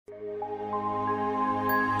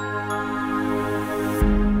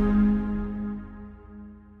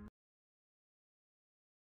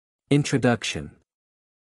Introduction.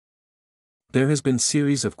 There has been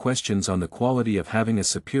series of questions on the quality of having a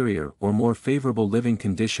superior or more favorable living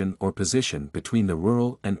condition or position between the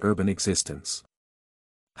rural and urban existence.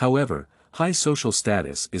 However, high social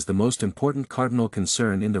status is the most important cardinal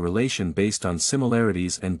concern in the relation based on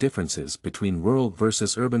similarities and differences between rural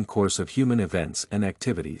versus urban course of human events and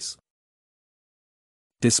activities.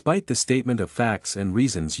 Despite the statement of facts and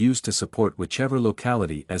reasons used to support whichever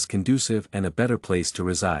locality as conducive and a better place to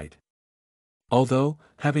reside. Although,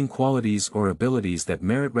 having qualities or abilities that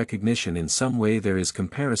merit recognition in some way, there is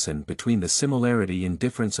comparison between the similarity and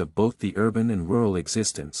difference of both the urban and rural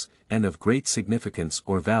existence, and of great significance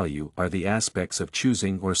or value are the aspects of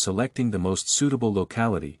choosing or selecting the most suitable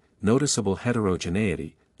locality, noticeable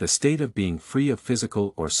heterogeneity, the state of being free of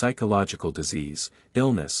physical or psychological disease,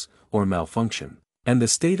 illness, or malfunction, and the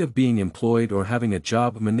state of being employed or having a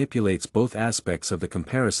job manipulates both aspects of the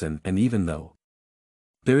comparison. And even though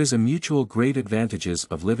there is a mutual great advantages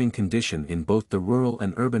of living condition in both the rural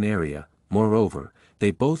and urban area, moreover,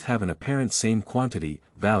 they both have an apparent same quantity,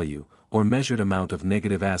 value, or measured amount of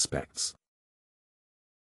negative aspects.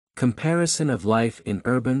 Comparison of life in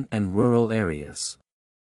urban and rural areas.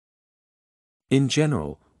 In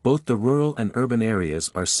general, both the rural and urban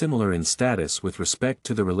areas are similar in status with respect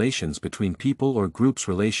to the relations between people or groups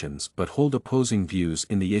relations, but hold opposing views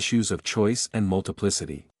in the issues of choice and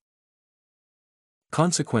multiplicity.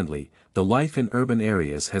 Consequently, the life in urban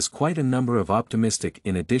areas has quite a number of optimistic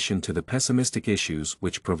in addition to the pessimistic issues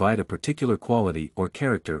which provide a particular quality or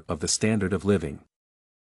character of the standard of living.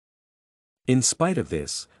 In spite of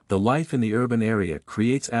this, the life in the urban area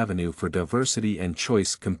creates avenue for diversity and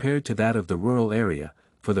choice compared to that of the rural area,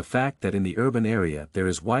 for the fact that in the urban area there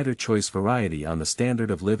is wider choice variety on the standard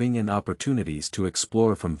of living and opportunities to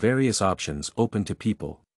explore from various options open to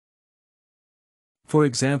people. For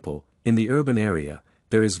example, in the urban area,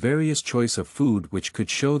 there is various choice of food which could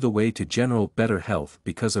show the way to general better health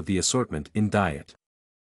because of the assortment in diet.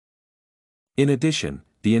 In addition,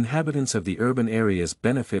 the inhabitants of the urban areas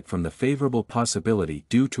benefit from the favorable possibility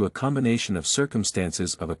due to a combination of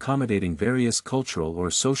circumstances of accommodating various cultural or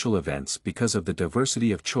social events because of the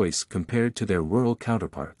diversity of choice compared to their rural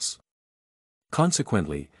counterparts.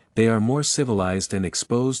 Consequently, they are more civilized and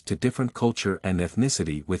exposed to different culture and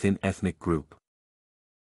ethnicity within ethnic group.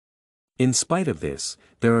 In spite of this,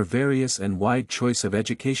 there are various and wide choice of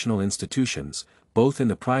educational institutions, both in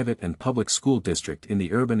the private and public school district in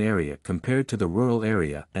the urban area compared to the rural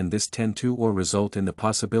area, and this tend to or result in the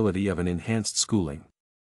possibility of an enhanced schooling.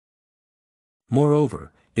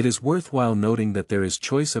 Moreover, it is worthwhile noting that there is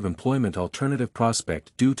choice of employment alternative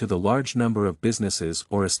prospect due to the large number of businesses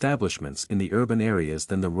or establishments in the urban areas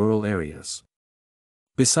than the rural areas.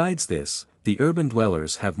 Besides this, the urban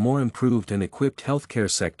dwellers have more improved and equipped healthcare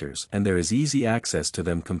sectors and there is easy access to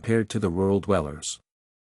them compared to the rural dwellers.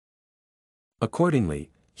 Accordingly,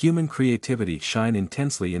 human creativity shine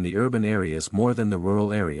intensely in the urban areas more than the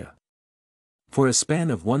rural area. For a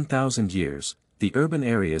span of 1,000 years, the urban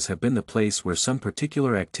areas have been the place where some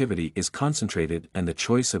particular activity is concentrated and the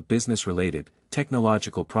choice of business-related,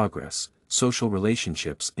 technological progress, social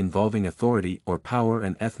relationships involving authority or power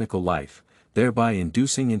and ethnical life, thereby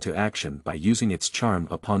inducing into action by using its charm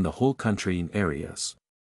upon the whole country in areas.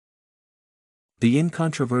 The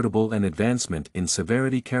incontrovertible and advancement in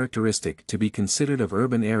severity characteristic to be considered of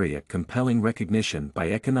urban area compelling recognition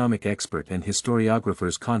by economic expert and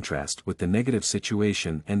historiographers contrast with the negative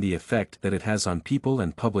situation and the effect that it has on people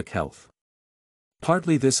and public health.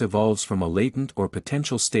 Partly this evolves from a latent or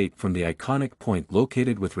potential state from the iconic point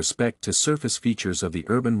located with respect to surface features of the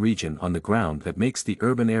urban region on the ground that makes the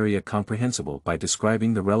urban area comprehensible by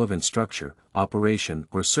describing the relevant structure, operation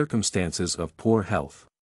or circumstances of poor health.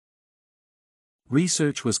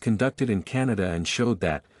 Research was conducted in Canada and showed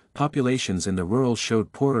that populations in the rural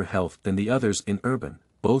showed poorer health than the others in urban,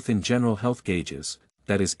 both in general health gauges,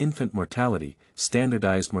 that is infant mortality,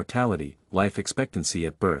 standardized mortality, life expectancy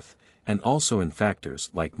at birth, and also in factors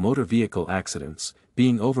like motor vehicle accidents,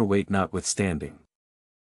 being overweight notwithstanding.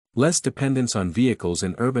 Less dependence on vehicles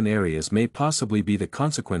in urban areas may possibly be the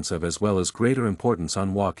consequence of as well as greater importance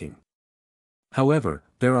on walking. However,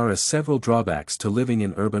 there are several drawbacks to living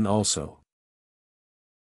in urban also.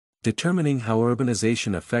 Determining how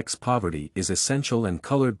urbanization affects poverty is essential and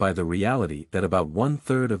colored by the reality that about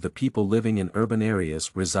 1/3 of the people living in urban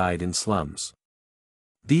areas reside in slums.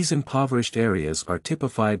 These impoverished areas are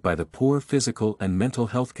typified by the poor physical and mental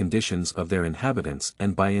health conditions of their inhabitants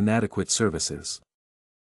and by inadequate services.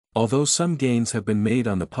 Although some gains have been made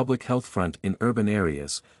on the public health front in urban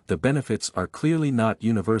areas, the benefits are clearly not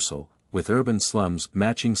universal, with urban slums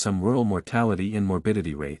matching some rural mortality and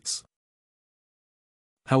morbidity rates.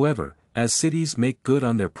 However, as cities make good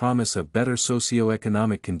on their promise of better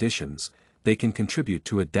socio-economic conditions, they can contribute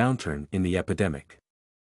to a downturn in the epidemic.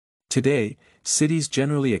 Today, cities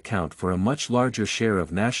generally account for a much larger share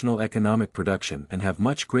of national economic production and have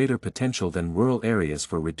much greater potential than rural areas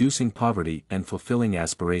for reducing poverty and fulfilling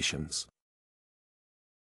aspirations.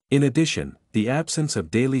 In addition, the absence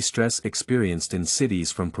of daily stress experienced in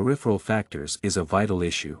cities from peripheral factors is a vital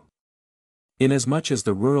issue. Inasmuch as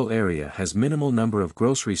the rural area has minimal number of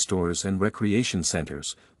grocery stores and recreation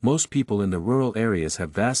centers, most people in the rural areas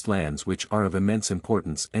have vast lands which are of immense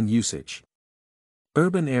importance and usage.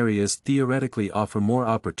 Urban areas theoretically offer more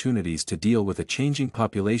opportunities to deal with a changing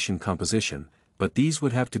population composition, but these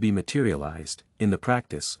would have to be materialized, in the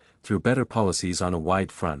practice, through better policies on a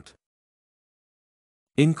wide front.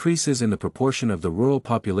 Increases in the proportion of the rural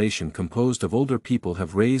population composed of older people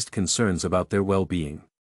have raised concerns about their well-being.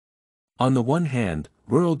 On the one hand,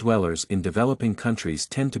 rural dwellers in developing countries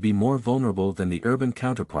tend to be more vulnerable than the urban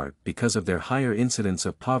counterpart because of their higher incidence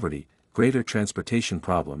of poverty, greater transportation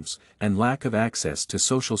problems, and lack of access to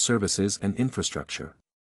social services and infrastructure.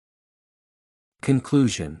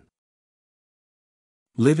 Conclusion.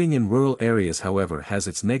 Living in rural areas, however, has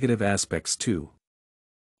its negative aspects too.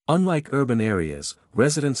 Unlike urban areas,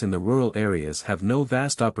 residents in the rural areas have no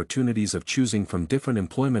vast opportunities of choosing from different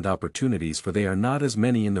employment opportunities, for they are not as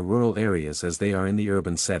many in the rural areas as they are in the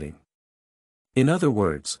urban setting. In other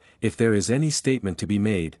words, if there is any statement to be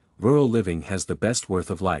made, rural living has the best worth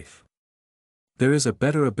of life. There is a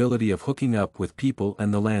better ability of hooking up with people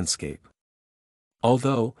and the landscape.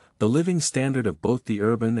 Although, the living standard of both the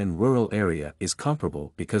urban and rural area is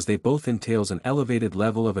comparable because they both entails an elevated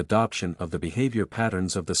level of adoption of the behavior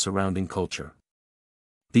patterns of the surrounding culture.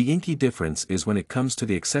 The inky difference is when it comes to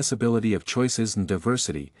the accessibility of choices and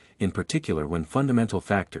diversity, in particular when fundamental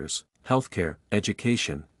factors, healthcare,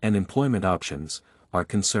 education, and employment options, are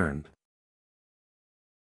concerned.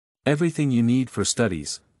 Everything you need for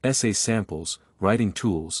studies, essay samples, writing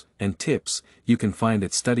tools, and tips, you can find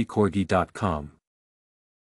at studycorgi.com.